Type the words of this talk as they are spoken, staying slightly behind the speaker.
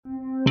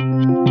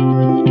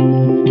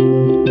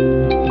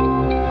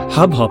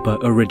Hubhopper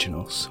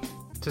Originals.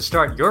 To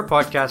start your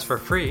podcast for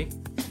free,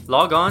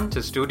 log on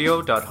to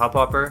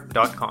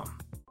studio.hubhopper.com.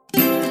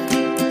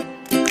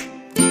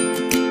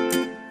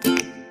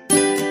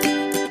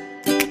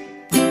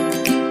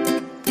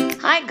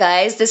 Hi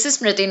guys, this is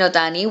Smriti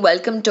Notani.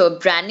 Welcome to a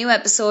brand new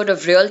episode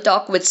of Real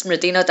Talk with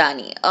Smriti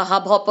Notani, a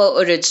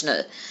Hubhopper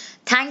original.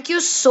 Thank you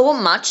so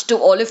much to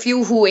all of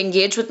you who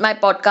engage with my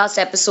podcast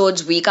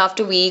episodes week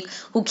after week,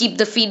 who keep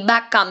the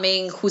feedback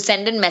coming, who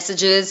send in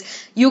messages.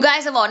 You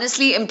guys have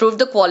honestly improved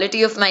the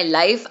quality of my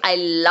life. I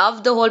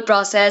love the whole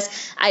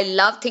process. I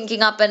love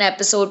thinking up an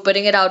episode,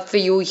 putting it out for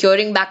you,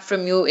 hearing back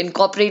from you,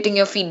 incorporating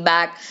your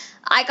feedback.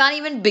 I can't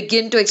even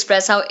begin to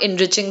express how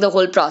enriching the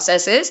whole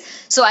process is.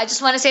 So I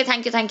just want to say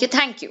thank you, thank you,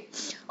 thank you.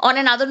 On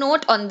another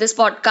note, on this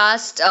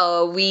podcast,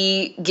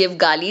 we give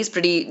galis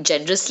pretty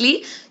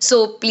generously.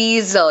 So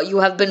please, you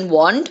have been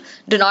warned.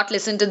 Do not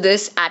listen to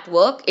this at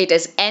work. It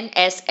is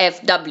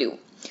NSFW.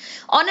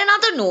 On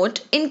another note,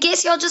 in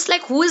case you're just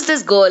like, who is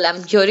this girl?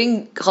 I'm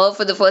hearing her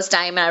for the first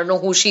time and I don't know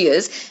who she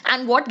is.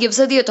 And what gives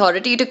her the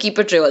authority to keep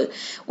it real?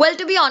 Well,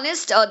 to be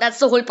honest, that's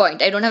the whole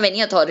point. I don't have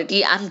any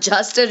authority. I'm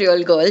just a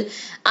real girl.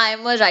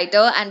 I'm a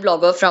writer and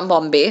blogger from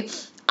Bombay.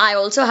 I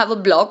also have a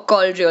blog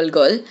called Real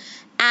Girl.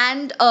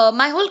 And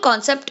my whole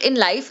concept in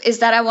life is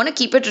that I want to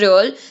keep it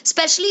real,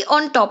 especially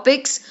on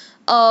topics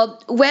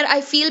where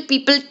I feel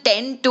people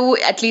tend to,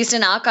 at least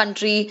in our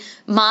country,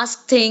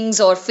 mask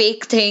things or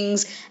fake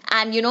things.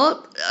 And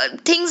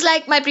things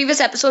like my previous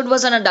episode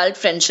was on adult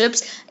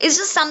friendships. It's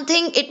just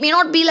something, it may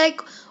not be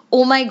like,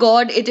 oh my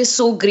god, it is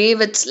so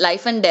grave, it's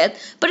life and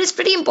death, but it's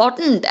pretty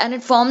important and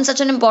it forms such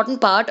an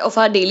important part of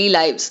our daily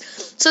lives.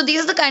 So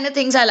these are the kind of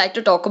things I like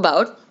to talk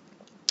about.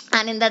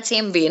 And in that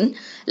same vein,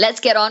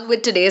 let's get on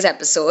with today's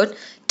episode.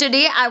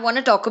 Today, I want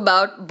to talk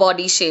about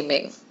body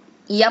shaming.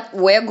 Yep,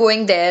 we're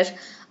going there.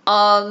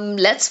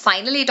 Let's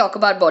finally talk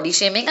about body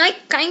shaming. I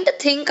kind of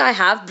think I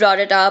have brought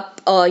it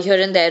up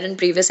here and there in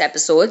previous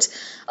episodes.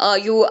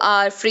 You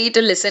are free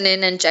to listen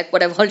in and check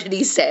what I've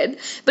already said.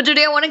 But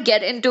today I want to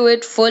get into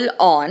it full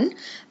on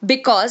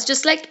because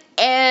just like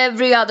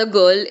every other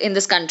girl in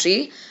this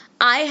country,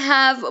 I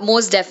have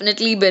most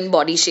definitely been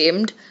body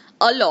shamed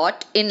a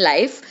lot in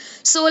life.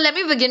 So let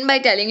me begin by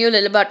telling you a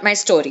little about my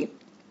story.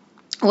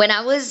 When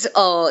I was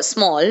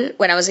small,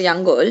 when I was a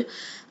young girl,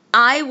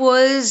 I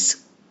was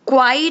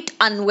quite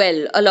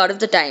unwell a lot of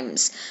the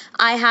times.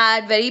 I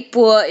had very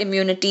poor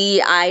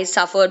immunity. I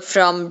suffered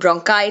from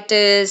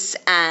bronchitis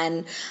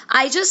and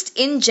I just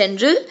in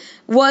general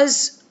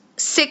was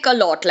sick a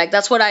lot. Like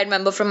that's what I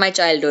remember from my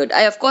childhood.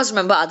 I of course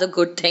remember other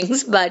good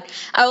things, but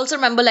I also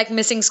remember like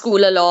missing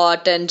school a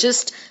lot and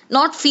just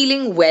not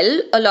feeling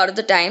well a lot of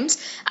the times.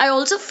 I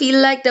also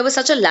feel like there was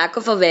such a lack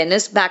of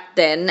awareness back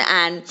then,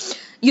 and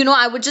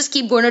I would just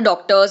keep going to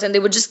doctors and they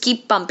would just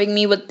keep pumping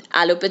me with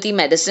allopathy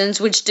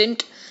medicines which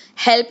didn't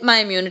help my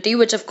immunity,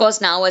 which of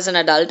course now as an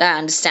adult I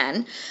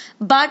understand.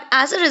 But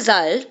as a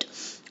result,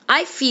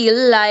 I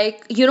feel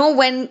like,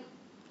 when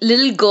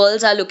little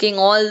girls are looking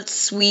all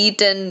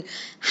sweet and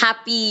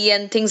happy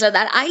and things like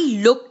that, I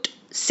looked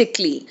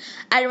sickly.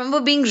 I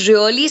remember being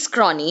really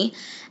scrawny,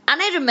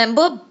 and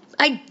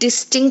I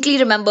distinctly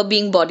remember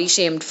being body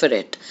shamed for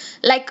it.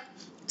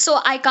 So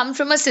I come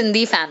from a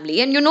Sindhi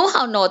family, and you know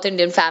how North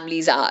Indian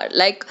families are.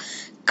 Like,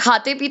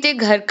 khate pite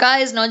ghar ka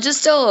is not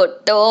just a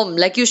term.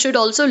 Like, you should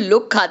also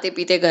look khate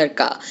pite ghar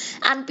ka.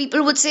 And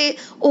people would say,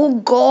 oh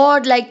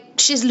God, like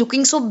she's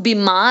looking so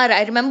bimar.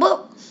 I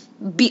remember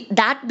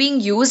that being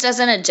used as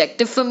an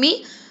adjective for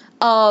me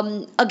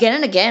again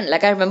and again.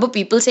 Like I remember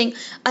people saying,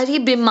 "Are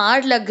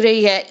bimar lag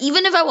rahi hai,"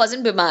 even if I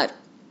wasn't bimar.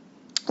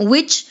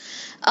 Which,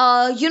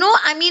 as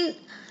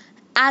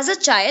a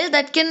child,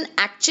 that can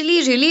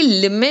actually really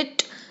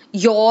limit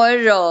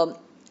your.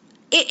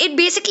 It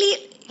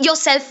basically your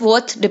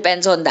self-worth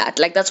depends on that.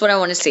 Like that's what I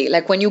want to say.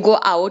 Like when you go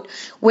out,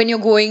 when you're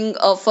going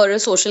for a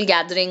social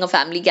gathering, a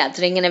family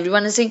gathering, and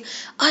everyone is saying,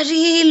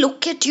 "Arey,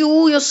 look at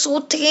you, you're so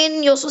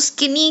thin, you're so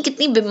skinny,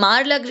 kitni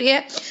bimar lag rahi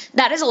hai."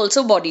 That is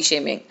also body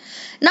shaming.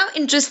 Now,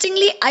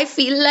 interestingly, I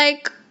feel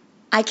like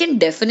I can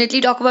definitely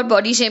talk about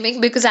body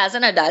shaming because as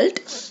an adult,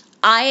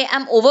 I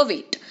am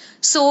overweight.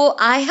 So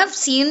I have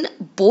seen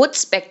both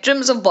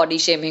spectrums of body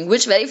shaming,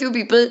 which very few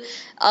people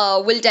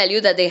will tell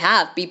you that they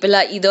have. People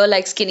are either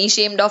like skinny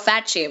shamed or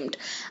fat shamed.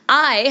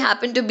 I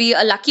happen to be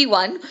a lucky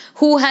one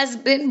who has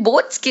been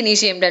both skinny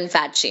shamed and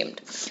fat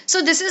shamed.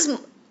 So this is,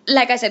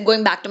 like I said,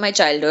 going back to my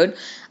childhood.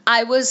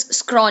 I was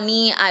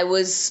scrawny. I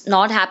was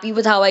not happy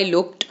with how I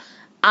looked.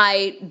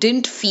 I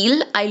didn't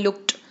feel I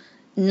looked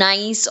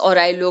nice or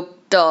I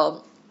looked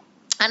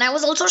and I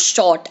was also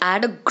short. I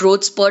had a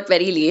growth spurt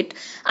very late.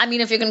 I mean,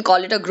 if you can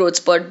call it a growth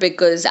spurt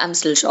because I'm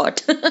still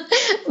short.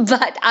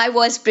 But I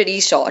was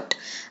pretty short.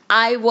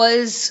 I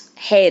was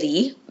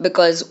hairy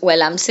because,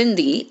 well, I'm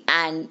Sindhi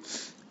and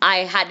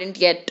I hadn't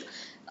yet,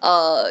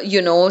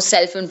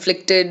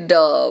 self-inflicted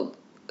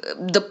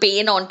the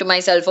pain onto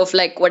myself of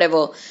like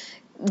whatever,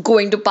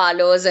 going to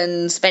parlors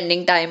and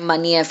spending time,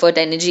 money, effort,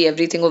 energy,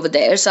 everything over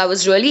there. So I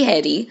was really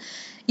hairy.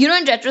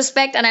 In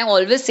retrospect, and I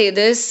always say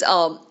this,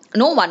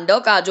 no wonder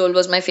Kajol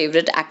was my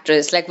favorite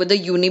actress, like with the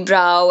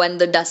unibrow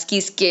and the dusky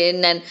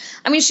skin. And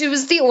I mean, she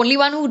was the only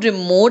one who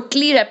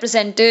remotely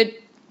represented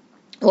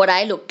what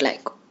I looked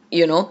like,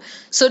 you know.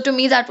 So to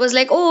me, that was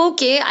like, oh,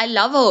 okay, I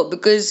love her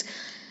because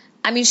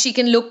I mean, she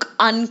can look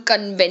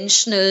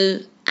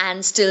unconventional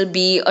and still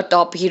be a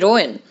top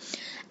heroine.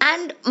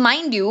 And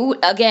mind you,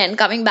 again,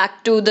 coming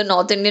back to the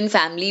North Indian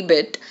family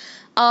bit,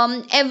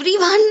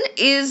 everyone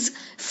is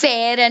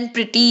fair and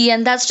pretty,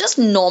 and that's just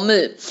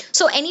normal.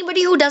 So,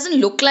 anybody who doesn't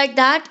look like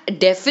that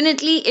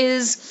definitely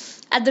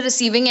is at the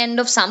receiving end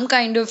of some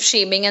kind of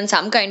shaming and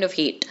some kind of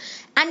hate.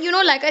 And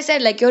like I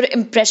said, like you're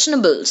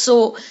impressionable.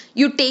 So,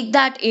 you take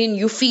that in,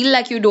 you feel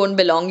like you don't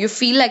belong, you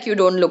feel like you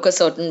don't look a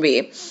certain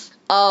way.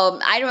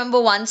 I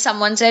remember once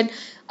someone said,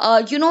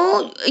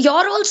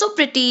 you're also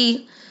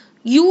pretty.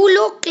 You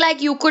look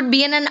like you could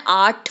be in an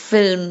art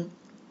film.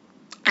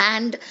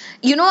 And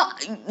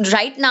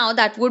right now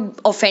that would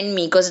offend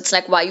me because it's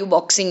like, why are you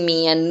boxing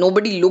me? And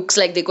nobody looks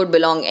like they could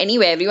belong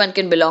anywhere. Everyone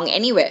can belong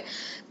anywhere.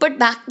 But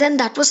back then,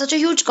 that was such a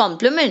huge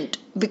compliment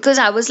because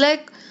I was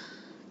like,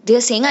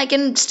 they're saying I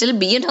can still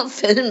be in a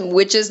film,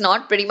 which is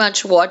not pretty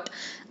much what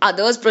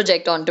others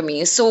project onto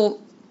me. So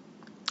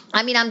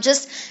I mean, I'm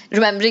just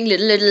remembering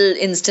little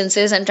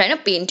instances and trying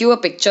to paint you a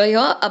picture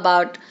here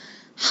about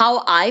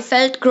how I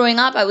felt growing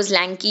up. I was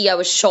lanky, I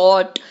was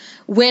short.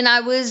 When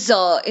I was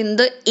in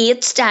the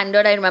eighth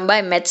standard, I remember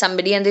I met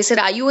somebody and they said,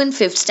 are you in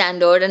fifth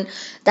standard? And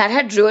that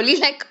had really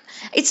like,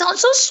 it sounds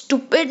so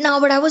stupid now,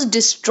 but I was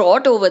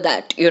distraught over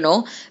that,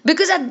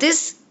 because at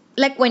this,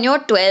 like when you're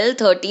 12,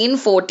 13,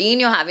 14,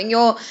 you're having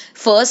your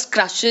first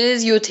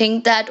crushes, you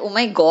think that, oh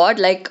my God,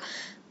 like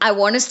I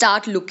want to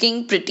start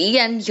looking pretty.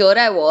 And here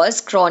I was,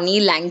 scrawny,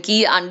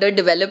 lanky,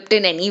 underdeveloped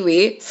in any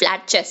way,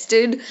 flat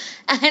chested.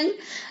 And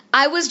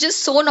I was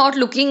just so not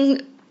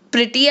looking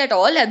pretty at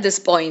all at this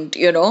point.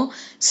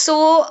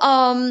 So,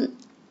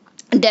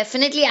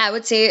 definitely, I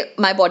would say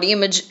my body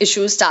image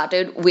issues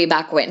started way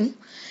back when.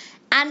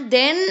 And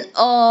then,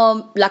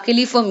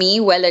 luckily for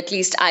me, well, at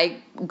least I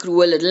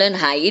grew a little in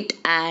height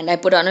and I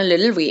put on a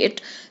little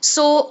weight.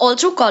 So, all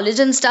through college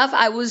and stuff,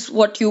 I was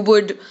what you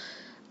would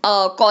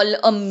call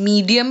a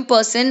medium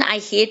person. I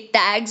hate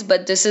tags,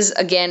 but this is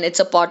again, it's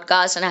a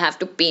podcast and I have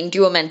to paint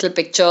you a mental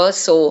picture.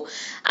 So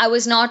I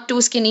was not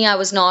too skinny, I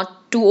was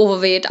not too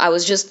overweight, I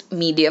was just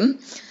medium.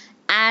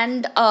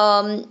 And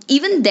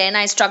even then,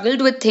 I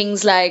struggled with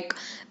things like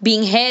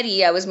being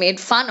hairy. I was made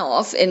fun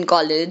of in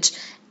college.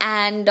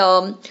 And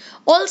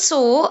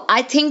also,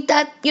 I think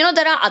that,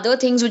 there are other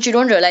things which you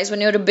don't realize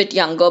when you're a bit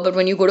younger, but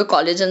when you go to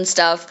college and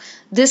stuff,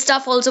 this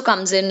stuff also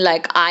comes in.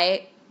 Like,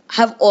 I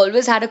have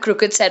always had a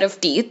crooked set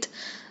of teeth.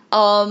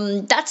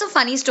 That's a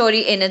funny story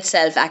in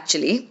itself,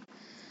 actually.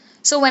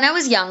 So when I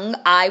was young,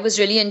 I was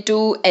really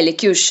into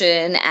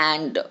elocution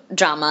and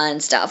drama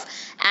and stuff.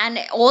 And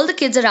all the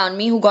kids around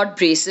me who got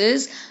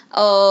braces,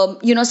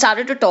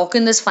 started to talk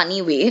in this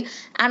funny way.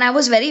 And I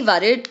was very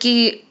worried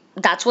ki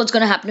that's what's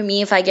going to happen to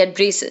me if I get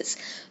braces.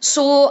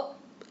 So,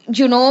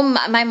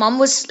 my mom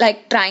was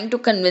like trying to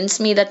convince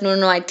me that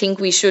no, I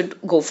think we should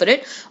go for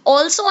it.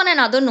 Also, on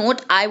another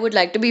note, I would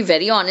like to be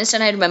very honest.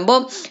 And I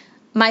remember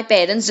my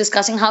parents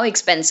discussing how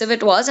expensive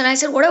it was. And I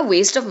said, what a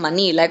waste of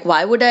money. Like,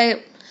 why would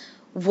I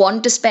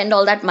want to spend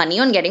all that money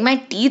on getting my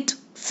teeth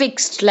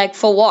fixed? Like,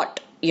 for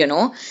what?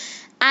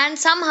 And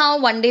somehow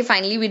one day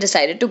finally we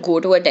decided to go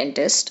to a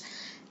dentist.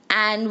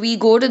 And we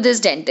go to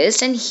this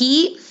dentist and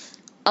he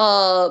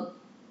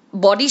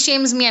body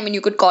shames me. I mean,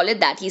 you could call it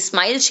that. He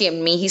smile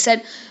shamed me. He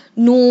said,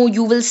 no,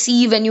 you will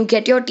see when you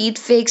get your teeth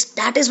fixed,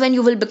 that is when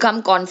you will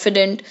become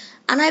confident.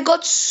 And I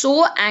got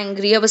so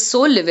angry. I was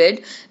so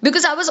livid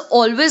because I was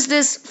always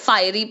this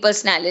fiery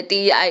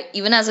personality,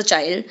 even as a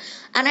child.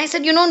 And I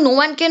said, no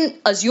one can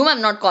assume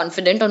I'm not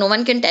confident, or no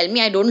one can tell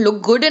me I don't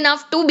look good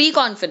enough to be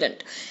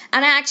confident.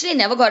 And I actually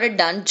never got it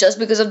done just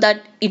because of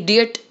that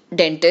idiot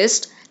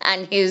dentist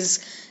and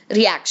his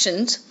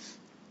reactions.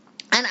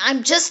 And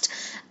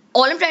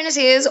all I'm trying to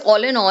say is,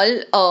 all in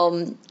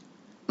all,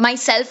 my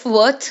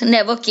self-worth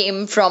never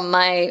came from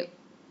my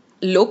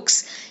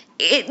looks.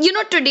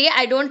 Today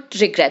I don't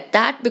regret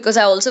that because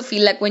I also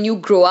feel like when you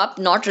grow up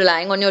not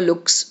relying on your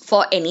looks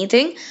for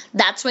anything,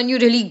 that's when you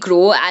really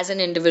grow as an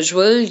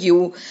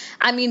individual.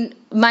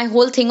 My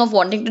whole thing of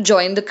wanting to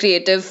join the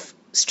creative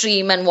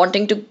stream and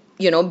wanting to,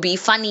 be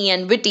funny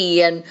and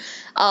witty and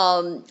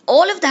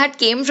all of that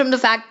came from the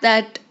fact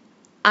that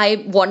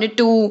I wanted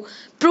to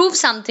prove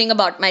something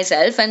about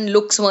myself and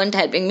looks weren't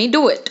helping me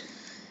do it.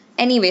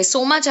 Anyway,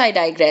 so much I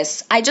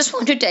digress. I just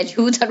want to tell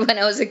you that when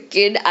I was a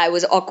kid, I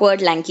was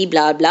awkward, lanky,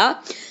 blah, blah.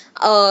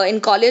 In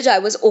college, I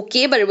was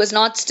okay, but it was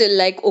not still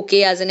like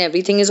okay as in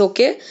everything is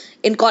okay.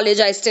 In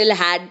college, I still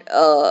had,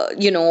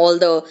 all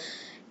the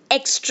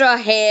extra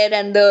hair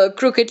and the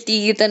crooked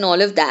teeth and all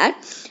of that.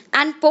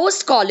 And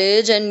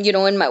post-college and,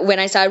 when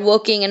I started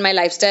working and my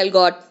lifestyle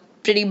got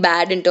pretty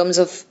bad in terms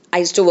of, I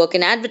used to work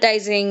in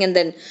advertising and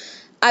then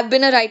I've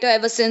been a writer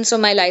ever since, so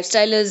my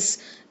lifestyle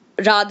is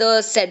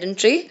rather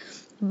sedentary.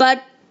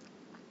 But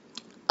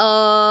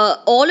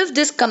All of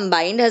this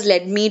combined has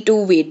led me to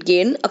weight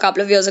gain. A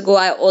couple of years ago,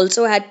 I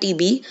also had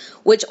TB,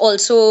 which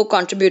also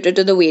contributed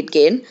to the weight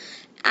gain.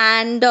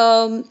 And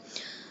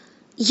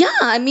yeah,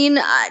 I mean,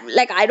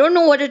 I don't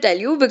know what to tell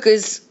you,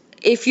 because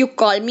if you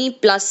call me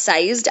plus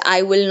sized,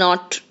 I will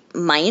not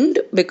mind,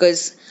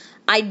 because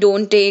I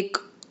don't take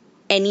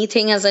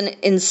anything as an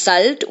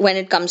insult when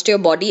it comes to your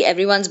body.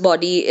 Everyone's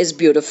body is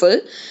beautiful.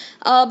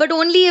 But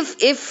only if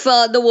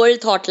the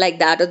world thought like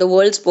that, or the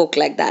world spoke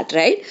like that,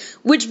 right?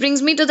 Which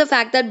brings me to the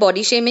fact that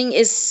body shaming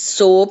is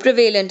so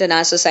prevalent in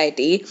our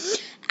society.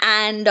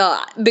 And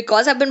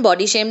because I've been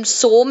body shamed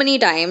so many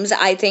times,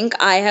 I think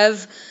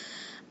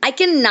I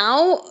can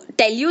now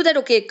tell you that,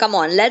 okay, come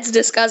on, let's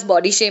discuss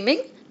body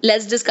shaming.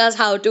 Let's discuss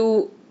how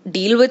to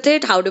deal with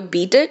it, how to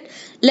beat it.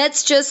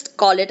 Let's just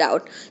call it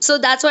out. So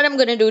that's what I'm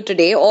going to do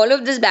today. All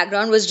of this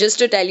background was just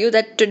to tell you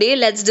that today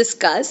let's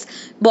discuss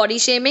body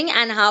shaming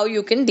and how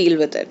you can deal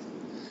with it.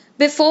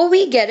 Before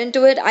we get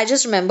into it, I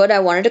just remembered I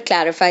wanted to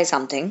clarify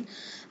something.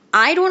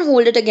 I don't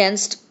hold it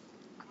against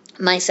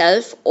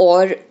myself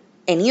or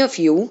any of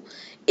you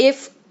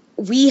if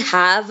we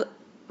have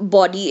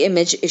body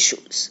image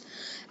issues,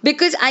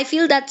 because I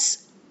feel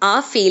that's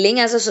our failing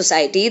as a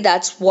society.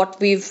 That's what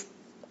we've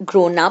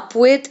grown up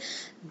with.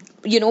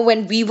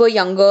 When we were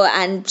younger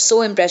and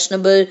so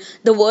impressionable,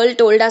 the world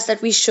told us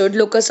that we should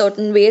look a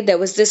certain way. There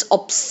was this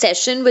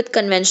obsession with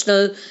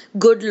conventional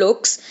good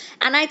looks.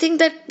 And I think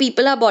that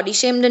people are body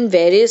shamed in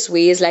various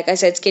ways. Like I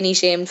said, skinny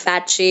shamed,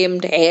 fat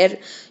shamed, hair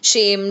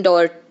shamed,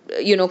 or,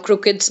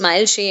 crooked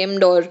smile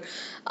shamed, or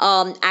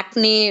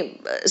acne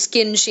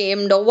skin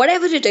shamed, or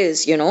whatever it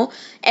is.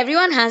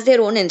 Everyone has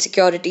their own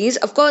insecurities.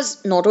 Of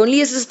course, not only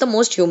is this the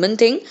most human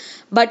thing,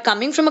 but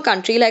coming from a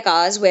country like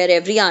ours where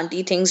every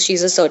auntie thinks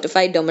she's a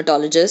certified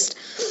dermatologist,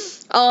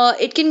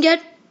 it can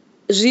get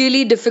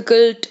really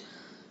difficult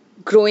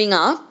growing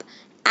up.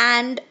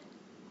 And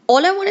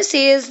all I want to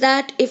say is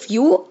that if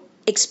you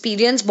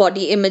experience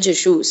body image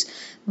issues,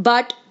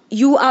 but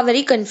you are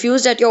very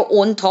confused at your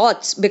own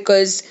thoughts,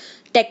 because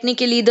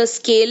technically the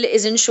scale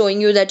isn't showing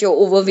you that you're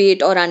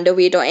overweight or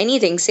underweight or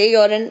anything. Say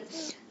you're an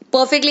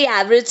perfectly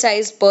average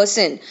sized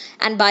person,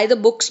 and by the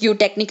books you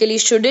technically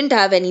shouldn't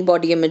have any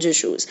body image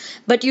issues,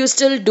 but you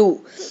still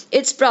do.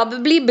 It's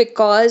probably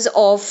because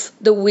of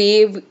the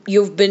way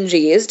you've been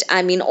raised.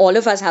 I mean, all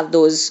of us have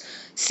those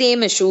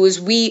same issues.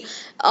 We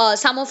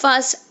Some of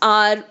us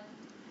are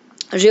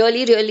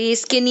really really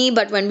skinny,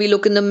 but when we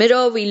look in the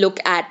mirror we look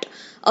at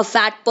a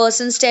fat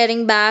person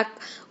staring back.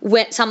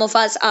 When some of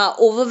us are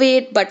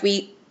overweight, but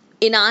we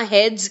in our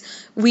heads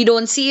we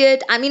don't see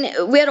it. I mean,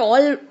 we're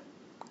all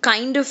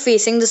kind of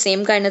facing the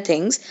same kind of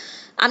things.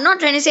 I'm not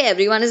trying to say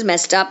everyone is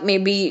messed up.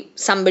 Maybe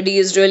somebody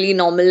is really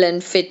normal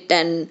and fit.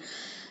 And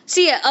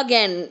see,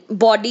 again,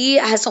 body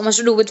has so much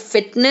to do with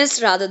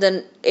fitness rather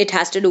than it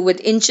has to do with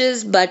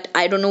inches. But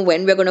I don't know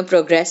when we're going to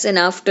progress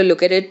enough to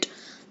look at it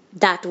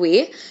that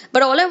way.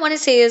 But all I want to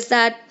say is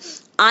that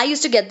I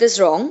used to get this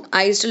wrong.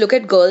 I used to look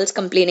at girls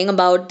complaining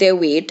about their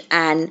weight,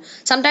 and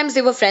sometimes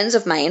they were friends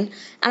of mine,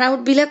 and I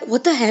would be like,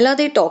 what the hell are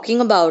they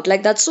talking about?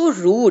 Like, that's so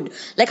rude.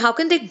 Like, how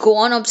can they go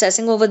on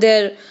obsessing over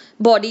their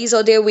bodies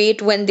or their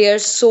weight when they're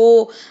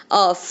so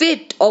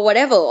fit or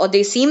whatever, or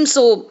they seem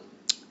so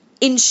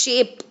in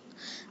shape?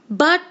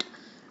 But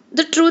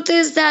the truth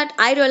is that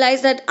I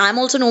realize that I'm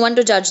also no one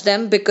to judge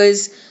them,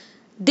 because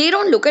they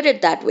don't look at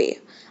it that way.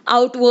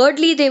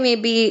 Outwardly, they may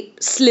be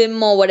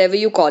slim or whatever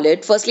you call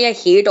it. Firstly, I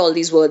hate all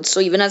these words.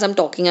 So even as I'm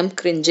talking, I'm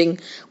cringing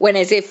when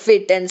I say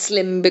fit and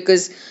slim,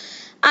 because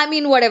I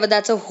mean, whatever,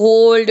 that's a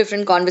whole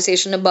different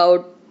conversation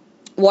about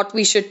what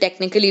we should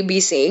technically be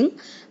saying.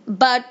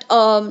 But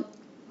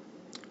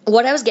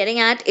what I was getting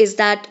at is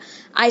that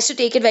I used to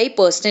take it very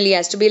personally,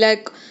 as to be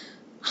like,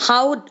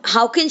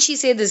 how can she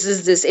say this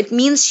is this? It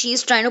means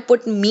she's trying to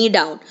put me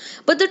down.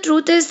 But the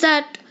truth is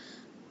that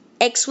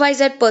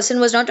XYZ person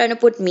was not trying to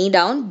put me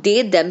down.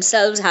 They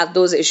themselves have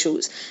those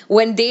issues.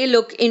 When they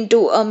look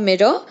into a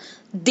mirror,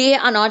 they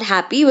are not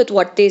happy with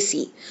what they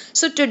see.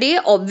 So today,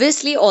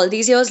 obviously, all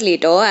these years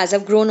later, as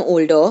I've grown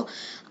older,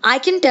 I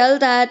can tell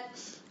that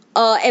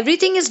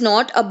everything is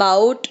not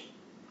about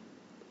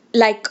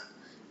like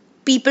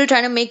people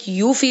trying to make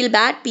you feel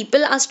bad.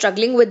 People are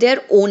struggling with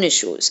their own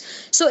issues.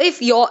 So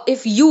if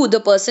you the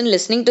person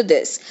listening to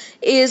this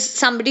is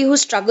somebody who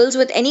struggles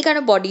with any kind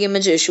of body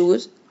image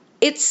issues,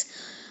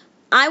 it's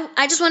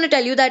I just want to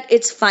tell you that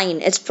it's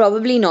fine. It's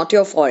probably not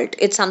your fault.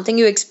 It's something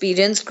you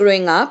experienced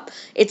growing up.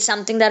 It's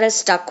something that has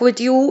stuck with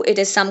you. It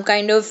is some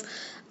kind of,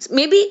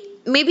 maybe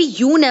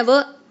you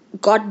never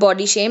got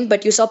body shamed,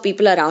 but you saw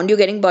people around you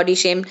getting body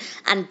shamed,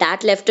 and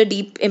that left a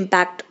deep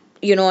impact,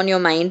 on your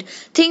mind.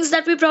 Things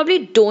that we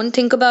probably don't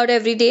think about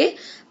every day,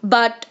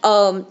 but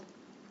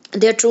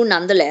they're true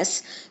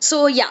nonetheless.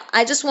 So yeah,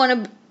 I just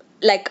wanted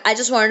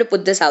to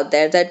put this out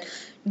there, that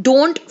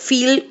don't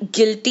feel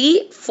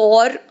guilty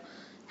for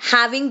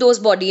having those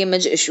body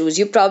image issues.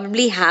 You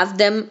probably have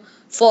them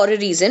for a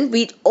reason.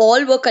 We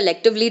all were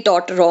collectively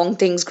taught wrong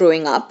things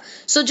growing up.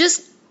 So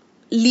just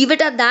leave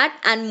it at that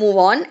and move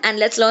on, and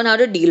let's learn how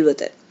to deal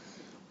with it.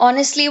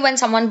 Honestly, when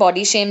someone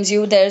body shames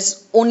you,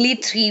 there's only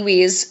three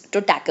ways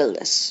to tackle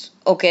this.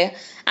 Okay,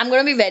 I'm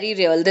gonna be very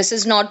real. This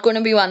is not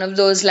gonna be one of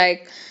those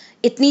like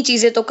इतनी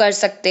चीजें तो कर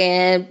सकते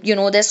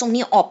हैं, there's so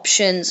many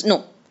options.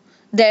 No,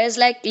 there's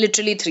like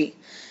literally three.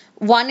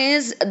 One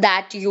is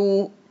that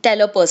you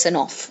tell a person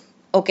off.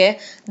 Okay,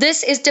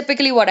 this is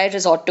typically what I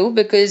resort to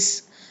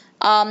because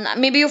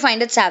maybe you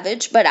find it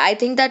savage, but I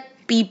think that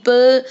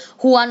people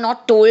who are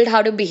not told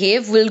how to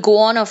behave will go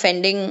on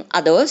offending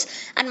others.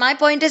 And my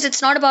point is,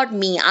 it's not about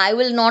me. I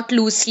will not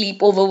lose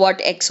sleep over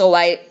what X or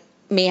Y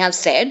may have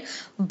said,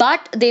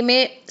 but they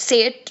may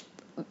say it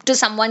to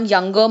someone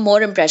younger,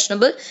 more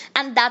impressionable,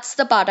 and that's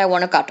the part I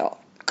want to cut out.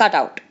 Cut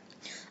out.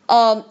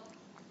 Um,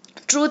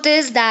 Truth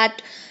is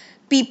that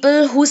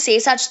people who say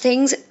such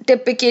things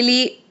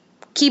typically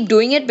keep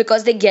doing it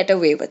because they get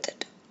away with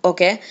it.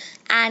 Okay,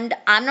 and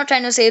I'm not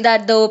trying to say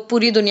that the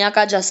puri dunya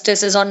ka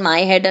justice is on my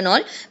head and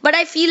all, but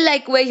I feel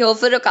like we're here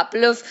for a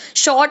couple of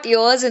short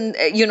years in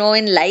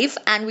in life,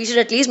 and we should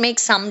at least make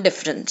some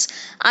difference.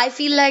 I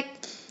feel like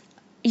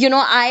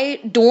I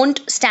don't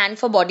stand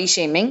for body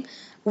shaming,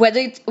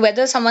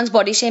 whether someone's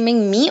body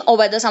shaming me or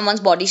whether someone's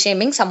body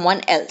shaming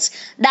someone else.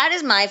 That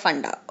is my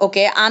funda.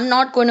 Okay, I'm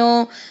not going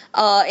to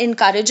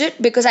encourage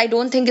it because I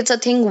don't think it's a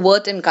thing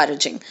worth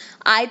encouraging.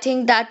 I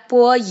think that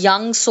poor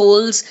young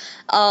souls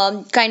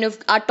kind of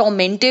are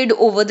tormented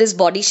over this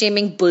body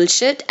shaming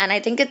bullshit, and I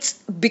think it's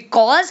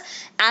because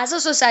as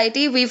a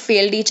society we've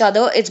failed each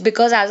other. It's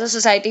because as a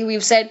society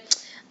we've said,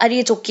 Are,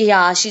 it's okay,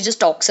 yeah, she just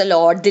talks a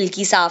lot, dil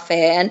ki saaf hai.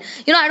 And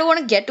I don't want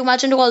to get too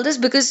much into all this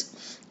because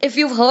if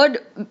you've heard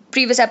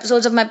previous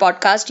episodes of my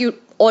podcast, you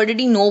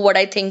already know what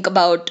I think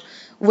about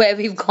where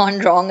we've gone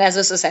wrong as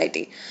a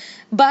society.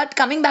 But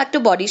coming back to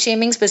body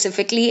shaming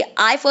specifically,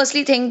 I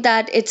firstly think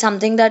that it's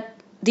something that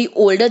the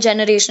older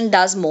generation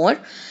does more.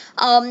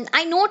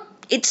 I know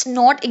it's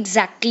not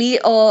exactly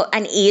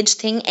an age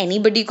thing.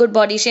 Anybody could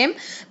body shame,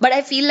 but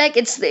I feel like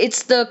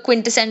it's the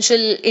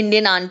quintessential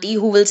Indian auntie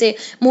who will say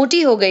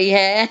 "moti ho gayi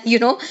hai."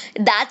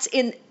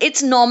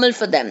 It's normal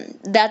for them.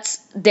 That's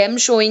them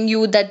showing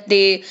you that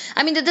they.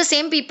 I mean, they're the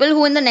same people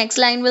who in the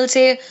next line will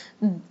say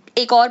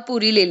 "ek aur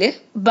puri le le,"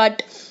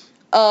 but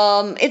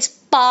it's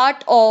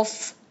part of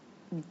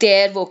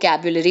their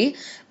vocabulary.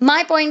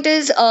 My point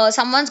is,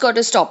 someone's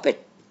got to stop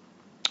it.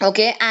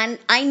 Okay, and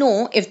I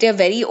know if they're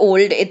very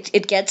old,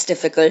 it gets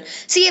difficult.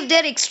 See, if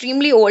they're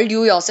extremely old,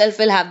 you yourself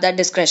will have that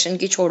discretion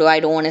ki chodo, I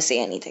don't want to say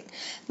anything.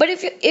 But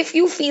if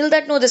you feel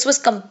that no, this was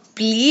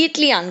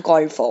completely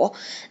uncalled for,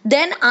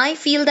 then I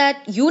feel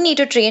that you need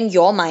to train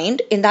your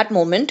mind in that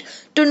moment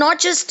to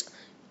not just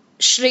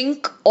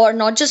shrink or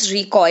not just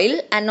recoil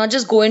and not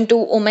just go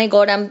into oh my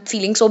god, I'm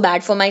feeling so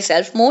bad for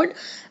myself mode,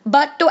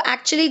 but to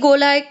actually go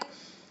like,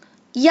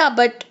 yeah,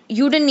 but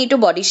you didn't need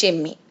to body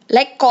shame me.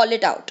 Like call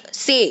it out.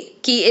 Say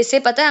कि इसे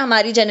पता है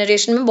हमारी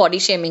generation में body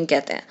shaming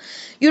कहते हैं.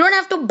 You don't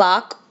have to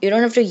bark. You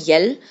don't have to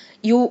yell.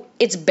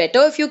 It's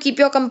better if you keep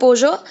your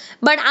composure.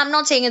 But I'm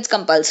not saying it's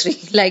compulsory.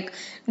 Like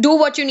do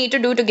what you need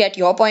to do to get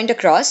your point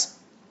across.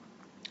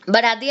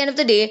 But at the end of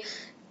the day,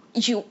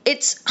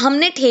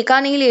 हमने ठेका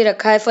नहीं ले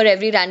रखा है for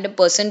every random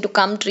person to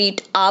come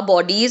treat our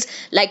bodies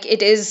like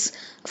it is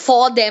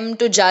for them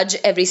to judge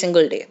every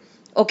single day.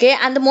 Okay,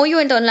 and the more you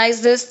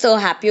internalize this, the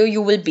happier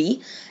you will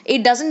be.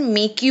 It doesn't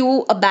make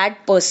you a bad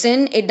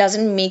person, it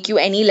doesn't make you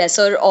any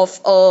lesser of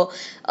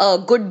a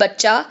good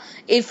bacha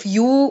if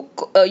you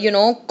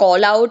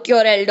call out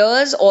your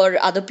elders or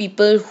other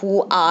people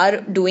who are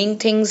doing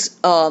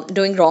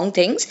doing wrong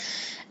things.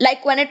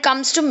 Like when it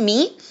comes to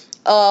me,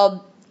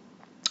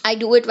 I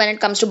do it when it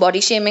comes to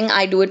body shaming.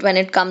 I do it when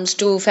it comes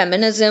to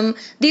feminism.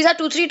 These are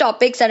 2-3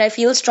 topics that I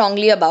feel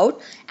strongly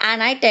about,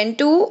 and I tend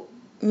to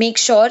make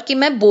sure कि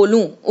मैं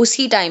बोलूं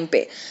उसी time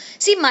पे.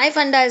 See, my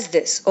funda is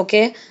this,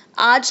 okay?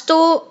 आज तो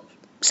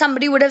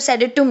somebody would have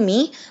said it to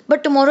me,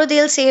 but tomorrow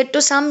they'll say it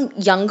to some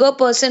younger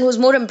person who's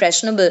more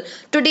impressionable.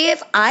 Today,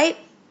 if I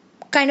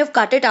kind of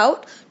cut it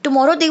out,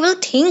 tomorrow they will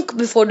think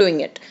before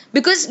doing it.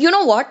 Because you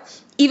know what?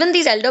 Even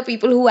these elder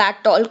people who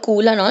act all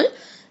cool and all,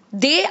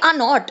 they are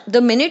not.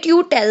 The minute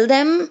you tell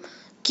them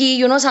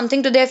ki,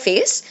 something to their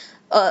face,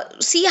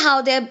 see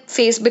how their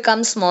face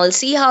becomes small,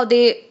 see how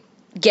they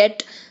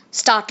get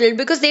startled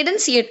because they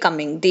didn't see it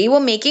coming. They were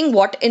making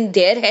what in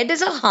their head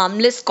is a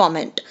harmless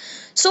comment.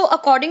 So,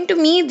 according to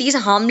me, these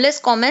harmless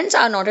comments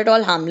are not at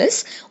all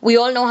harmless. We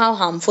all know how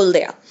harmful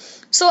they are.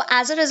 So,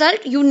 as a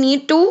result, you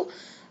need to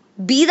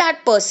be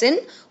that person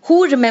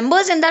who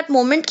remembers in that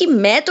moment कि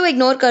मैं तो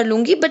ignore कर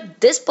लूंगी,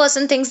 but this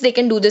person thinks they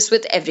can do this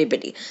with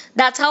everybody.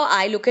 That's how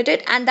I look at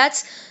it, and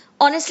that's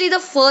honestly the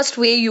first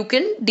way you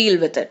can deal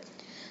with it.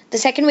 The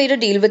second way to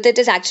deal with it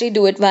is actually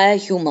do it via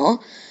humor.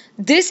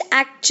 This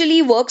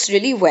actually works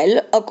really well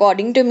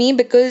according to me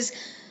because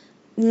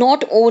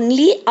not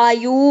only are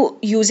you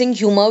using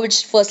humor,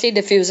 which firstly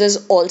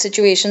diffuses all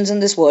situations in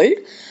this world,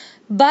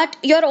 but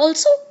you're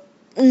also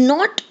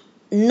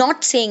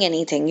not saying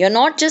anything. You're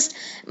not just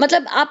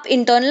मतलब आप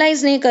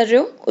internalize नहीं कर रहे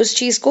हो उस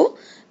चीज को,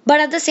 But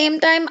at the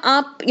same time,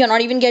 you're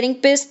not even getting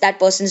pissed, that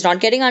person's not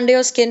getting under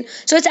your skin.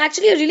 So it's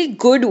actually a really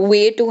good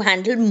way to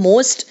handle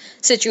most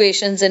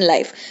situations in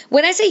life.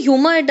 When I say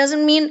humor, it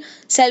doesn't mean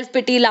self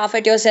pity, laugh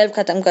at yourself,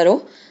 khatam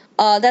karo.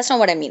 That's not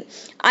what I mean.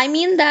 I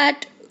mean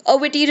that a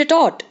witty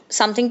retort,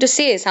 something to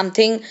say,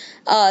 something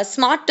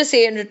smart to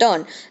say in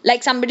return.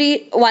 Like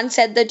somebody once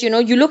said that,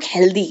 you look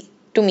healthy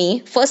to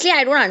me. Firstly,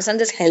 I don't understand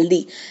this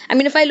healthy. I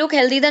mean, if I look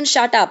healthy, then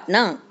shut up,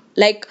 na.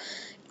 Like,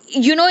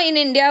 in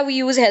India, we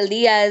use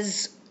healthy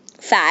as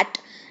fat,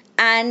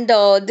 and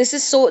this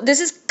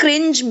is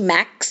cringe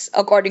max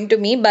according to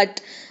me, but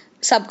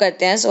sab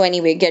karte hain, so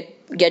anyway,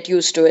 get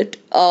used to it.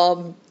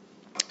 So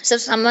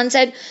if someone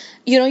said,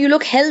 you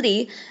look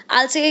healthy,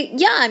 I'll say,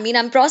 yeah, I mean,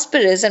 I'm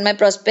prosperous and my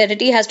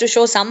prosperity has to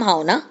show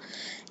somehow, na?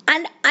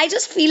 And I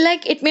just feel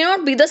like it may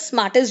not be the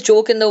smartest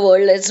joke in the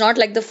world. It's not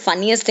like the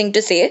funniest thing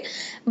to say,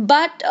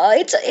 but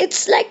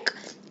it's like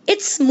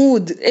it's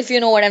smooth, if you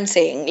know what I'm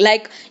saying.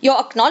 Like you're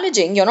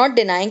acknowledging, you're not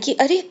denying कि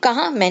अरे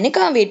कहाँ मैंने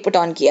कहाँ weight put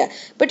on किया,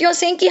 but you're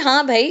saying कि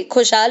हाँ भाई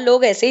खुशहाल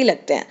लोग ऐसे ही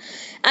लगते हैं.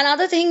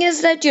 Another thing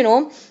is that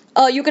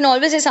you can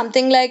always say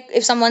something like,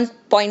 if someone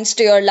points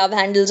to your love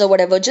handles or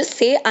whatever, just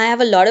say, I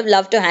have a lot of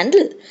love to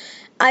handle.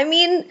 I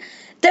mean,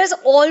 there's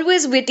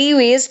always witty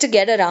ways to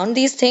get around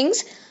these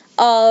things.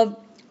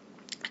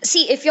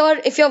 See, if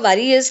your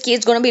worry is कि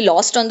it's going to be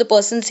lost on the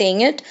person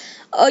saying it,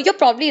 you're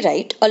probably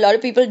right. A lot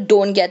of people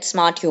don't get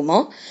smart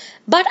humor,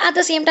 but at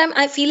the same time,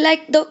 I feel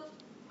like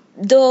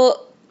the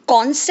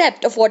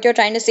concept of what you're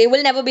trying to say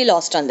will never be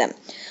lost on them,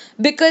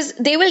 because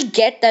they will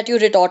get that you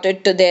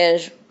retorted to their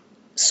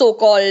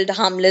so-called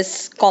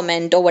harmless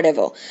comment or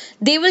whatever.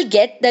 They will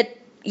get that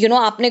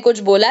आपने कुछ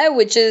बोला है,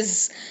 which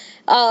is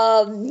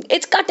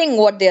it's cutting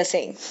what they're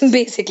saying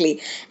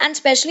basically. And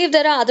especially if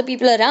there are other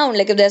people around,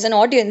 like if there's an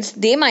audience,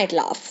 they might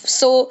laugh.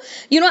 So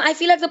I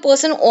feel like the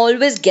person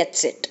always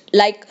gets it.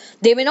 Like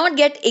they may not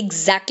get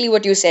exactly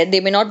what you said, they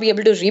may not be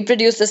able to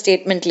reproduce the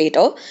statement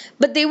later,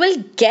 but they will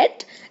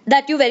get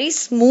that you very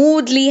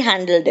smoothly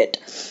handled it.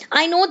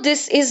 I know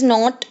this is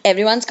not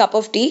everyone's cup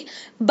of tea,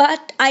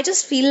 but I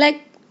just feel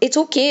like it's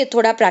okay.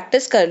 Thoda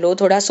practice kar lo,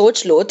 thoda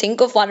soch lo,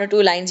 think of one or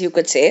two lines you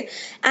could say,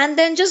 and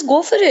then just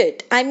go for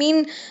it. I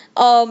mean,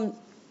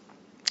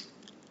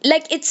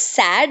 like it's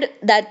sad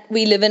that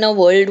we live in a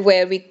world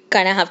where we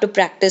kind of have to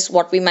practice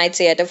what we might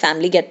say at a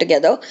family get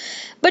together.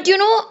 But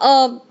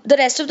the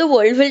rest of the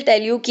world will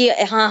tell you ki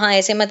haan haan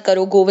aise mat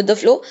karo, go with the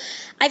flow.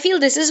 I feel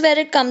this is where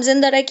it comes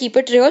in that I keep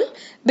it real,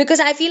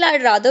 because I feel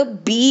I'd rather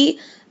be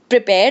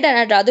prepared, and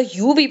I'd rather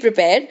you be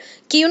prepared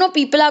कि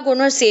people are going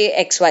to say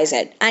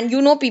XYZ,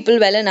 and people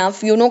well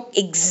enough,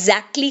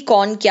 exactly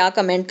कौन क्या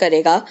comment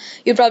करेगा.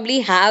 You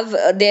probably have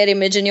their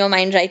image in your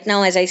mind right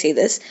now as I say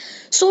this.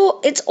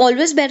 So it's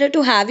always better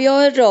to have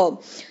your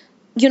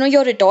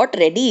retort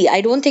ready.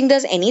 I don't think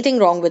there's anything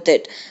wrong with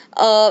it.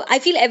 I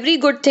feel every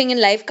good thing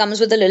in life comes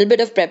with a little bit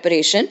of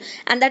preparation,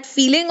 and that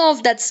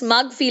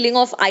smug feeling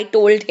of I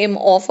told him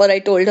off or I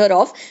told her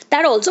off,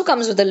 that also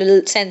comes with a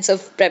little sense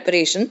of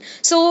preparation.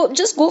 So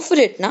just go for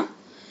it, na.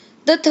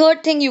 The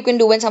third thing you can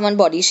do when someone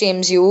body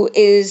shames you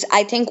is,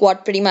 I think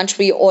what pretty much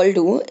we all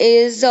do,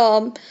 is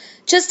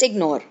just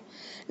ignore.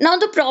 Now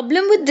the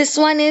problem with this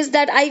one is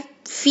that I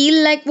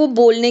feel like वो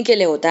बोलने के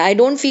लिए होता है. I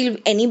don't feel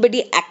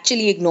anybody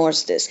actually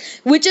ignores this,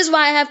 which is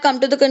why I have come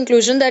to the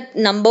conclusion that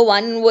number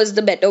one was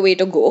the better way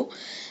to go.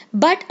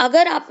 But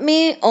अगर आप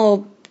में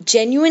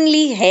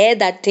genuinely है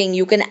that thing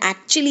you can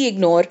actually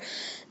ignore,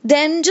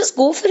 then just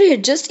go for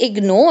it. Just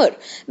ignore.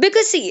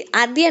 Because see,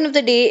 at the end of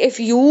the day, if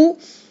you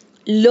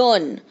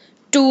learn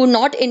to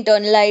not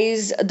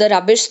internalize the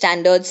rubbish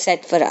standards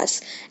set for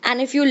us,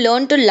 and if you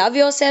learn to love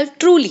yourself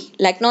truly,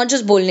 like not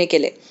just bolne ke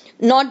liye,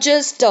 not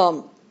just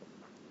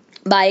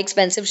buy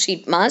expensive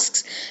sheet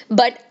masks,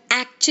 but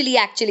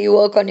actually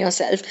work on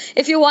yourself.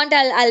 If you want,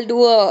 I'll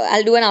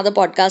do another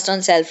podcast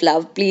on self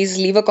love. Please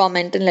leave a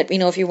comment and let me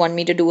know if you want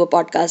me to do a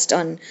podcast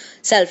on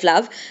self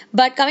love.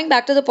 But coming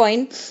back to the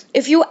point,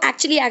 if you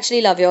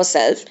actually love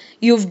yourself,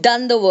 you've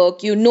done the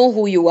work, you know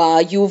who you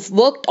are, you've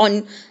worked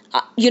on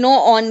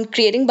on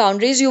creating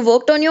boundaries, you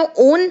worked on your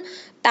own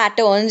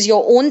patterns,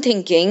 your own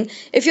thinking.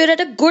 If you're at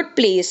a good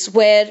place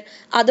where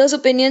others'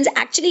 opinions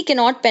actually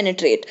cannot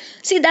penetrate,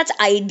 see, that's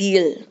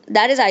ideal.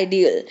 That is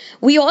ideal.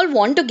 We all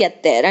want to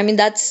get there. I mean,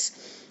 that's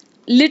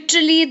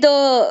literally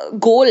the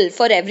goal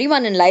for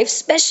everyone in life,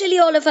 especially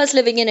all of us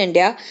living in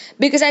India,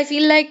 because I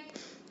feel like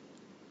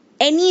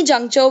any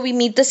juncture we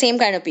meet the same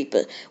kind of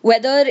people,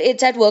 whether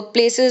it's at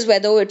workplaces,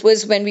 whether it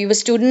was when we were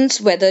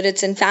students, whether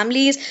it's in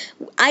families.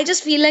 I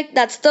just feel like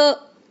that's the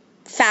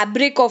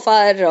fabric of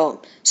our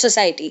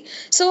society.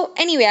 So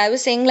anyway, I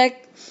was saying,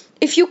 like,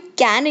 if you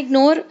can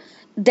ignore,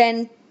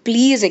 then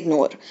please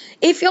ignore.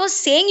 If you're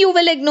saying you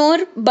will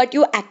ignore but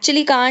you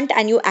actually can't,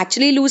 and you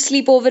actually lose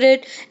sleep over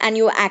it, and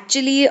you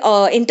actually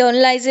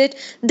internalize it,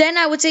 then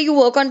I would say you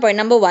work on point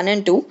number 1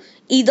 and 2.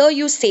 Either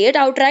you say it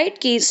outright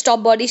ki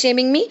stop body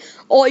shaming me,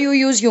 or you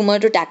use humor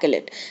to tackle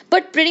it.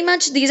 But pretty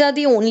much these are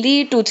the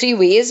only 2-3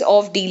 ways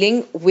of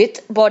dealing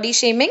with body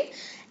shaming.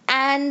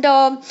 And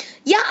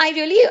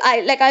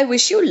I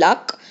wish you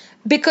luck,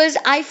 because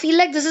I feel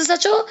like this is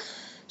such a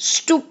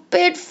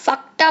stupid,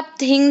 fucked up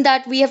thing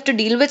that we have to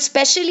deal with,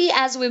 especially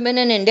as women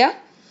in India.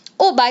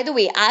 Oh, by the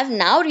way, I've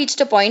now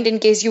reached a point, in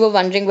case you were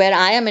wondering where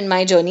I am in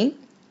my journey,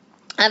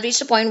 I've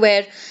reached a point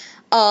where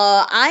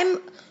I'm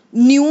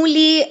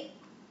newly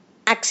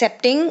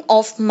accepting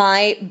of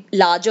my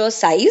larger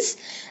size.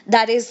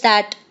 That is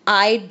that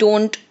I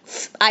don't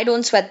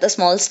sweat the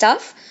small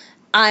stuff.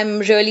 I'm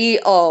really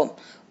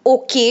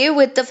okay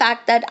with the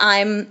fact that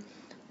I'm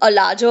a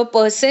larger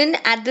person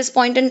at this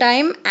point in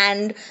time,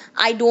 and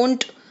I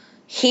don't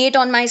hate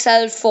on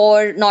myself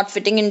for not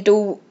fitting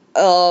into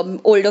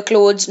older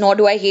clothes, nor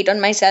do I hate on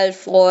myself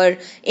for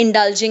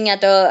indulging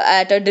at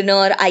a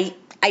dinner.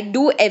 I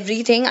do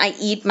everything. I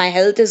eat. My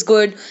health is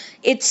good.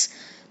 It's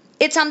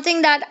it's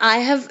something that I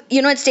have,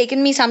 it's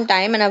taken me some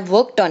time and I've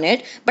worked on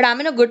it, but I'm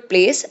in a good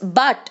place.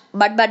 But,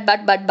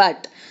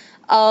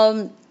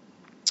 um,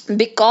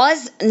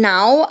 because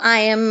now I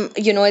am,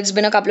 it's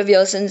been a couple of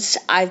years since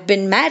I've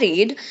been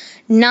married.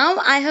 Now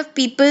I have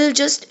people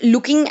just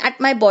looking at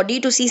my body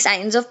to see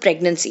signs of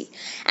pregnancy.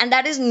 And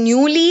that is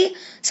newly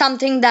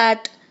something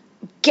that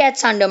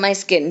gets under my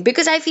skin,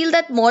 because I feel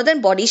that more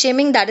than body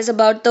shaming, that is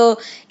about the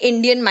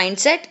Indian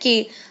mindset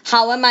ki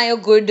how am I a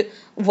good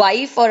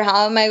wife or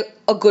how am I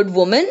a good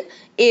woman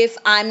if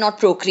I'm not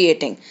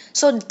procreating.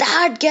 So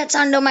that gets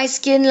under my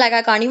skin like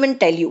I can't even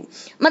tell you.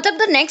 Matlab,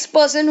 the next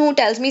person who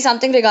tells me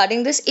something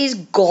regarding this is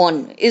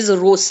gone, is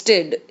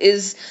roasted,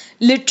 is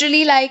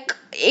literally like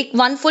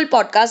one full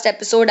podcast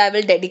episode I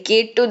will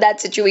dedicate to that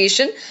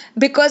situation,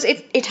 because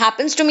it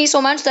happens to me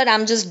so much that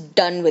I'm just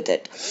done with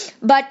it.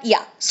 But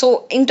yeah,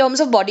 so in terms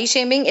of body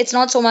shaming, it's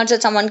not so much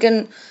that someone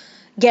can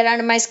get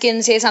under my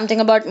skin, say something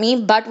about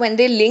me, but when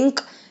they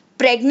link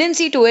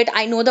pregnancy to it,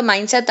 I know the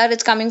mindset that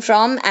it's coming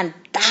from, and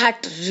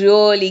that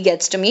really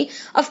gets to me.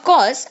 Of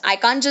course, I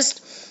can't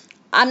just,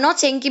 I'm not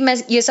saying कि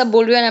मैं ये सब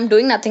बोल रही हूँ and I'm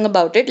doing nothing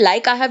about it.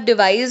 Like I have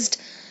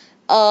devised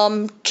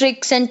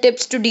tricks and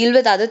tips to deal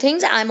with other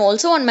things, I'm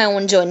also on my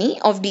own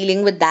journey of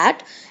dealing with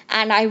that,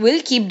 and I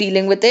will keep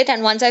dealing with it.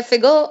 And once I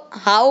figure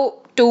how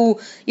to,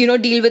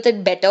 deal with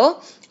it better,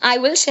 I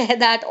will share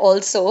that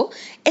also.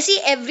 See,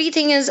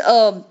 everything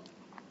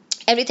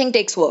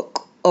takes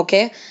work,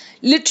 okay?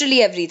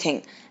 Literally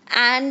everything.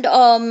 And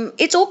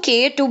it's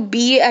okay to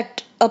be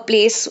at a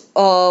place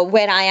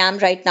where I am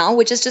right now,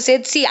 which is to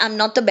say, see, I'm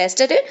not the best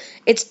at it.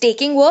 It's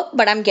taking work,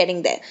 but I'm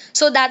getting there.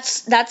 So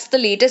that's the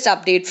latest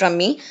update from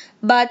me.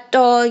 But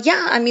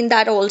yeah, I mean,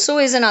 that also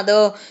is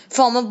another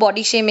form of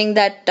body shaming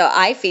that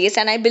I face,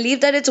 and I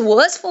believe that it's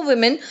worse for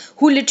women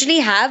who literally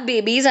have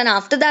babies and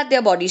after that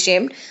they're body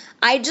shamed.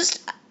 I just,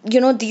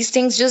 these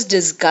things just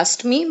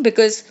disgust me,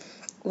 because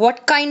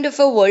what kind of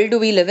a world do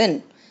we live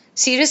in?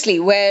 Seriously,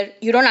 where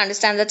you don't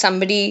understand that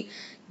somebody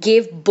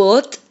gave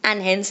birth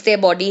and hence their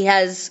body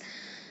has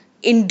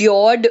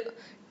endured,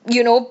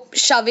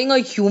 shoving a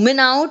human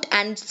out,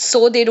 and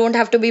so they don't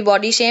have to be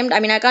body shamed.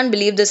 I mean, I can't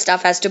believe this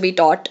stuff has to be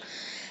taught.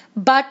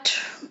 But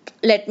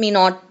let me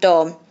not.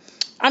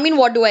 I mean,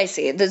 what do I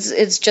say? This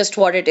it's just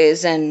what it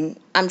is, and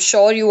I'm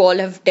sure you all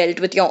have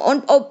dealt with your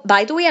own. Oh,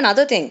 by the way,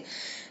 another thing,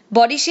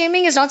 body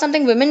shaming is not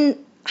something women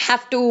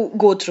have to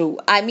go through.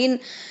 I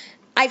mean,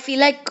 I feel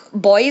like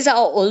boys are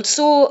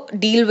also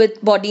deal with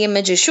body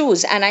image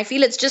issues, and I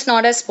feel it's just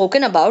not as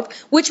spoken about,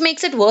 which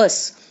makes it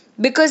worse.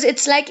 Because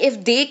it's like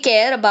if they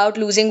care about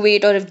losing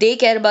weight or if they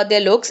care about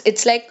their looks,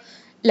 it's like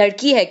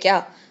ladki hai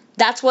kya?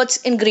 That's what's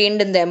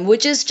ingrained in them,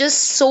 which is just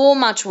so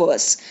much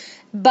worse.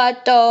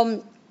 But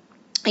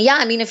yeah,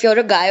 I mean, if you're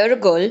a guy or a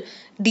girl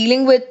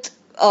dealing with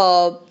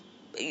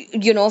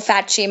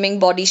fat shaming,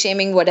 body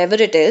shaming, whatever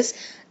it is,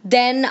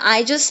 then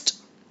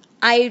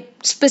I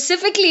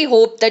specifically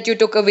hope that you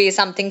took away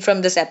something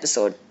from this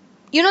episode.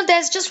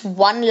 There's just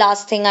one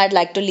last thing I'd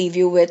like to leave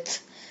you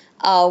with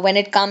when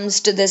it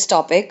comes to this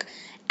topic,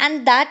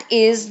 and that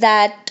is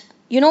that,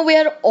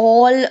 we're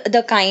all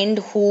the kind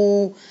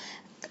who,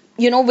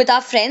 with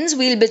our friends,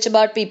 we'll bitch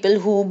about people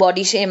who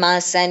body shame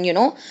us, and,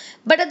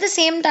 but at the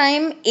same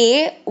time,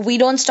 A, we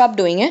don't stop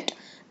doing it.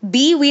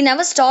 B, we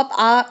never stop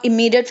our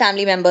immediate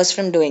family members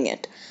from doing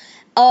it.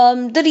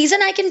 The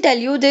reason I can tell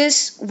you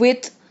this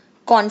with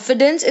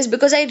confidence is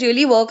because I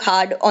really work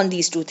hard on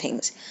these two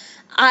things.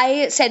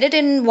 I said it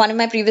in one of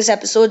my previous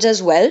episodes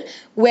as well,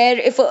 where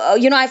if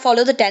I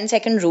follow the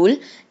 10-second rule,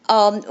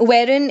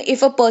 wherein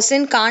if a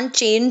person can't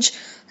change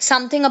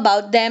something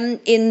about them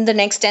in the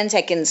next 10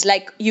 seconds,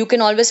 like you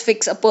can always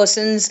fix a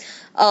person's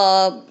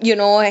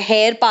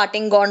hair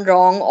parting gone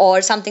wrong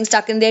or something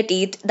stuck in their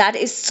teeth, that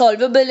is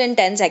solvable in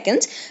 10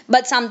 seconds.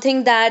 But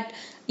something that,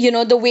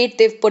 the weight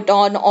they've put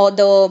on, or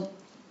the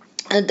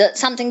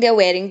something they're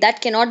wearing,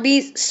 that cannot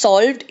be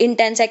solved in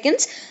 10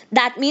 seconds,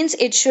 that means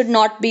it should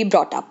not be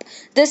brought up.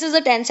 This is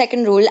a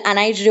 10-second rule, and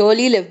I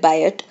really live by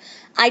it.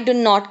 I do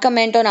not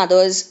comment on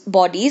others'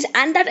 bodies,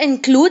 and that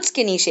includes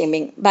skinny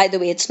shaming, by the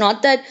way. It's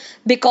not that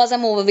because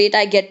I'm overweight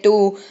I get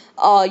to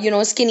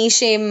skinny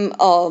shame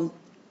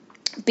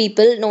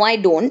people. No, I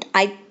don't.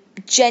 I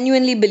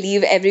genuinely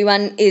believe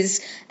everyone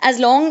is, as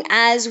long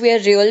as we're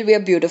real, we're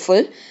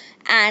beautiful.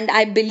 and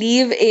I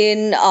believe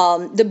in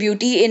the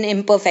beauty in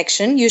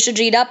imperfection. You should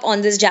read up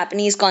on this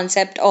Japanese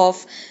concept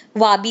of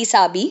wabi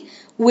sabi,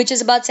 which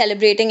is about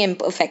celebrating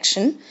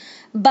imperfection.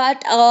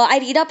 But I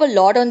read up a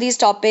lot on these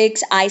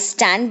topics. I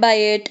stand by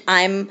it.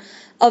 I'm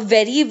a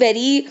very,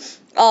 very,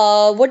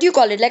 what do you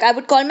call it? Like, I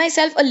would call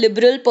myself a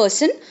liberal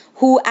person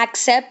who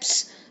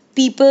accepts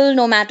people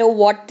no matter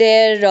what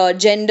their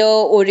gender,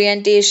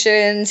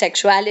 orientation,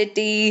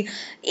 sexuality,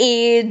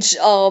 age,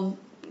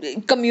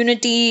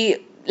 community,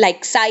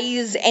 like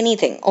size,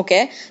 anything.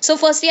 Okay. So,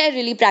 firstly, I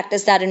really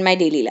practice that in my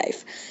daily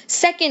life.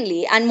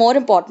 Secondly, and more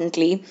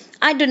importantly,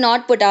 I do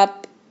not put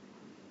up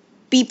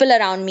people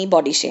around me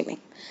body shaming,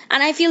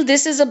 and I feel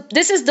this is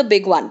the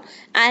big one.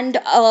 And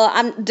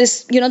I'm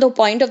this the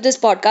point of this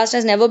podcast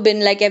has never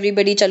been like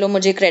everybody chalo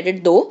mujhe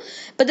credit do,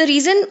 but the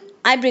reason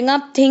I bring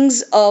up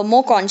things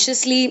more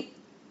consciously,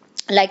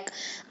 like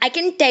I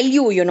can tell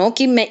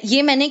कि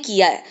ये मैंने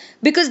किया है,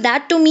 because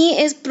that to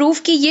me is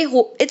proof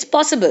कि it's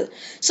possible.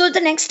 So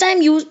the next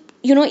time you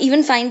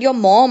even find your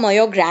mom or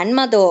your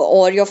grandmother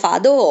or your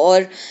father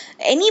or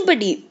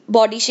anybody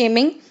body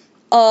shaming,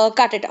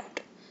 cut it out.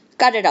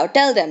 Cut it out.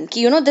 Tell them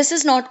कि this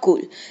is not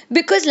cool,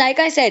 because like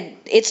I said,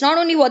 it's not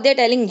only what they're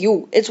telling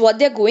you, it's what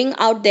they're going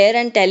out there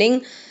and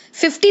telling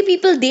 50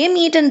 people they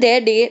meet in their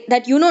day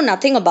that you know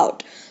nothing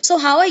about. So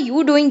how are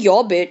you doing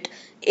your bit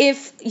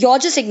if you're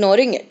just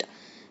ignoring it?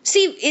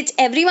 See, it's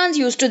everyone's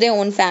used to their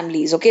own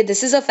families. Okay,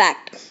 this is a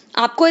fact.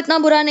 आपको इतना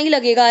बुरा नहीं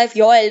लगेगा if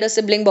your elder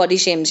sibling body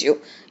shames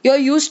you. You're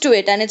used to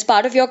it and it's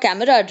part of your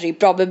camaraderie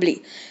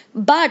probably.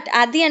 But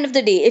at the end of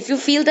the day, if you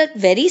feel that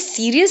very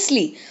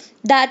seriously,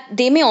 that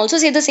they may also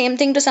say the same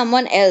thing to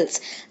someone else,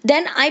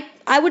 then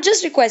I would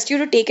just request you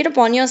to take it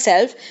upon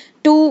yourself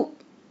to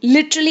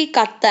literally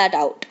cut that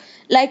out.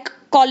 Like,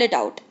 call it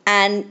out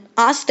and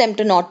ask them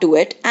to not do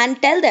it,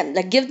 and tell them,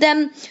 like, give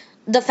them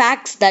the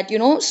facts that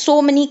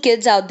so many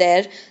kids out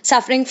there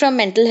suffering from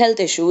mental health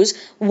issues.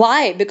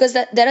 Why? Because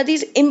there are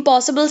these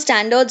impossible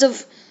standards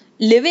of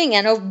living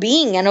and of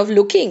being and of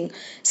looking.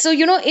 So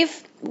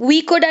if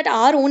we could at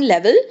our own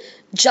level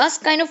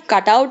just kind of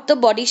cut out the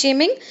body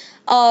shaming,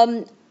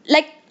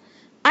 like,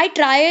 I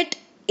try it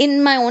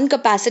in my own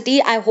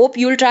capacity. I hope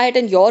you'll try it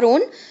in your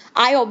own.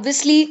 I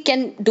obviously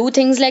can do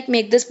things like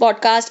make this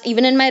podcast.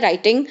 Even in my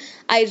writing,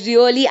 I've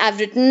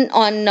written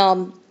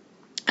on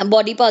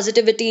body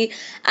positivity,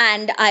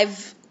 and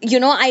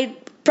I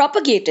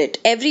propagate it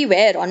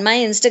everywhere on my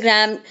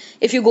Instagram.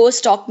 If you go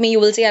stalk me, you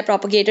will see I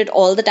propagate it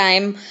all the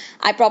time.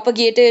 I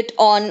propagate it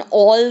on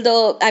all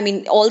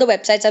the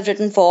websites I've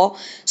written for.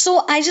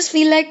 So I just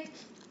feel like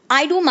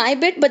I do my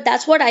bit, but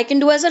that's what I can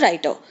do as a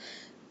writer.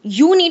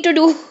 You need to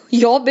do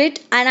your bit,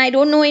 and I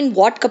don't know in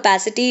what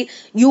capacity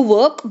you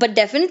work, but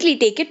definitely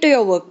take it to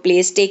your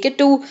workplace, take it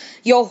to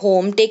your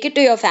home, take it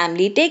to your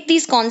family, take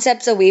these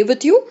concepts away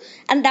with you,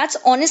 and that's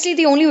honestly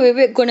the only way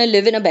we're going to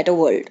live in a better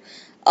world.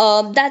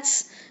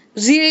 That's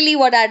really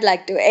what I'd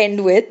like to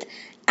end with.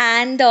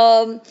 And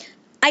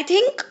I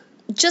think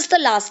just the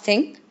last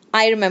thing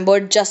I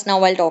remembered just now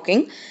while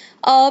talking,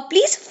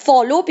 please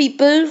follow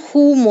people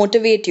who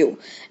motivate you.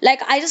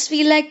 Like, I just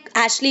feel like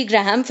Ashley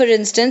Graham, for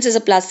instance, is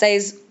a plus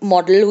size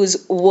model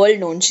who's world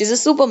known. She's a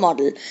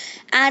supermodel.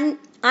 And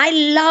I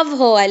love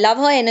her. I love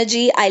her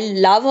energy. I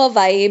love her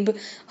vibe.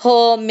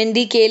 Her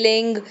Mindy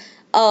Kaling,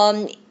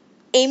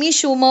 Amy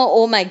Schumer,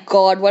 oh my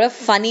god, what a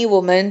funny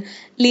woman.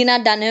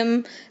 Lena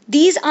Dunham.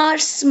 These are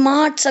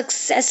smart,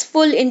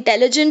 successful,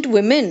 intelligent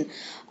women.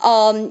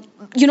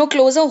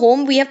 Closer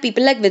home, we have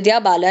people like Vidya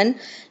Balan.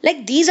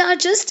 Like, these are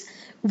just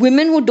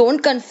women who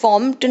don't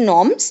conform to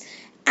norms,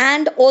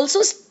 and also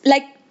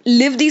like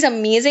live these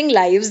amazing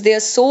lives. They are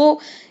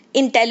so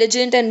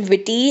intelligent and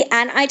witty,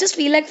 and I just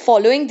feel like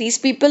following these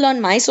people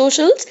on my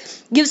socials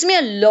gives me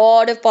a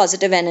lot of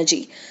positive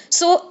energy.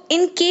 So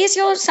in case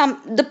you're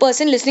the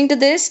person listening to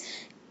this,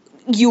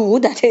 you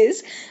that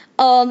is,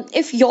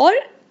 if you're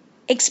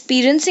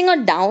experiencing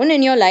a down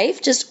in your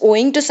life just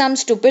owing to some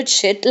stupid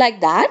shit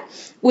like that,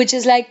 which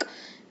is like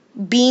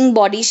being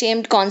body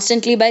shamed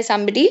constantly by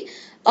somebody,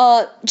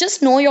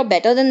 just know you're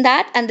better than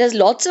that, and there's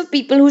lots of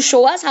people who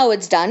show us how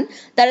it's done.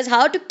 That is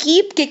how to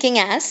keep kicking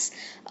ass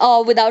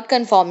without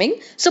conforming.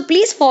 So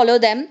please follow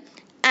them,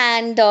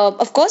 and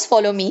of course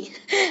follow me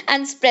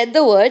and spread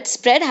the word,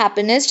 spread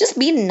happiness, just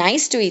be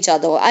nice to each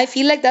other. I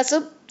feel like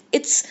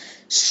it's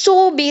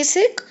so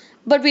basic,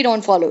 but we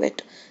don't follow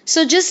it.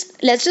 So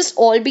let's just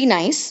all be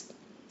nice.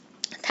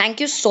 Thank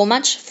you so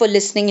much for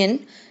listening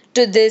in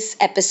to this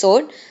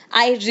episode.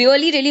 I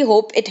really, really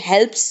hope it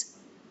helps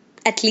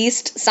at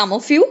least some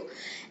of you.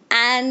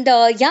 And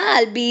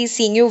I'll be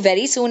seeing you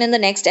very soon in the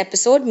next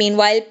episode.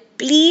 Meanwhile,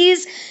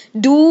 please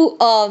do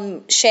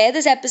share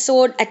this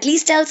episode. At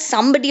least tell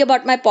somebody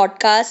about my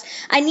podcast.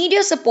 I need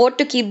your support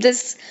to keep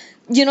this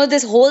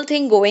this whole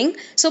thing going.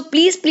 So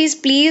please, please,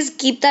 please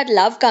keep that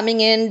love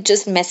coming in.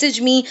 Just message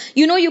me.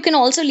 You can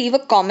also leave a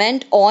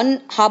comment on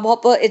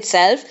Hubhopper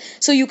itself.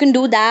 So you can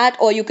do that,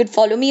 or you could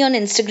follow me on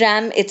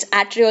Instagram. It's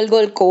at Real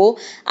Girl Co.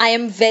 I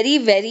am very,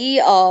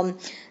 very,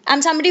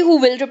 I'm somebody who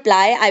will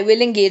reply. I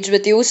will engage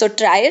with you. So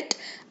try it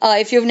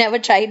if you've never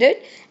tried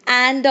it.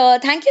 And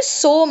thank you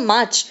so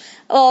much.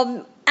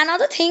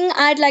 Another thing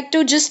I'd like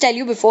to just tell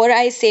you before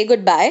I say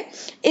goodbye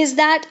is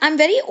that I'm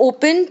very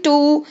open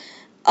to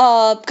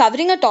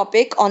covering a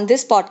topic on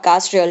this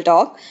podcast, Real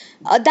Talk,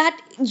 that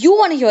you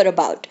want to hear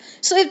about.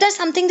 So if there's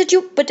something that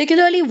you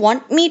particularly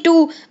want me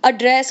to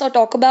address or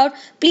talk about,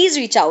 please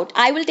reach out.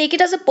 I will take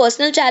it as a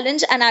personal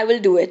challenge and I will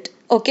do it.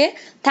 Okay?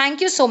 Thank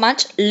you so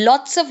much.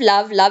 Lots of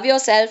love. Love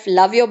yourself,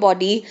 love your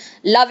body,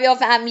 love your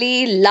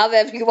family, love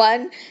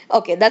everyone.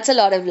 Okay, that's a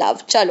lot of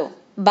love. Chalo.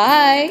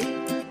 Bye.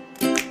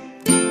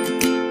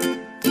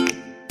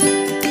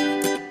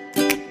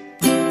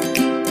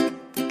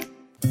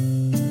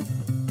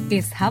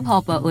 इस Hub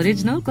Hopper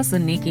original को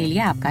सुनने के लिए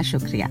आपका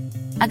शुक्रिया।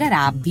 अगर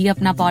आप भी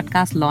अपना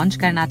पॉडकास्ट लॉन्च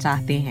करना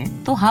चाहते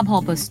हैं तो हब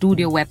हॉपर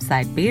स्टूडियो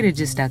वेबसाइट पे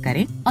रजिस्टर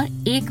करें और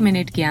 1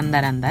 मिनट के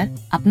अंदर अंदर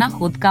अपना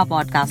खुद का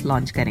पॉडकास्ट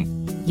लॉन्च करें।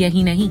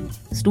 यही नहीं,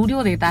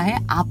 स्टूडियो देता है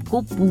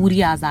आपको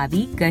पूरी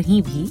आजादी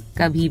कहीं भी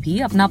कभी भी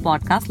अपना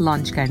पॉडकास्ट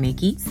लॉन्च करने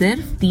की,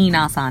 सिर्फ 3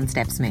 आसान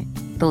स्टेप्स में।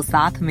 तो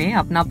साथ में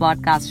अपना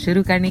पॉडकास्ट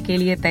शुरू करने के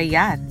लिए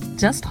तैयार?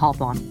 Just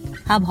hop on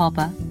hub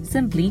hopper,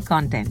 simply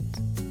content.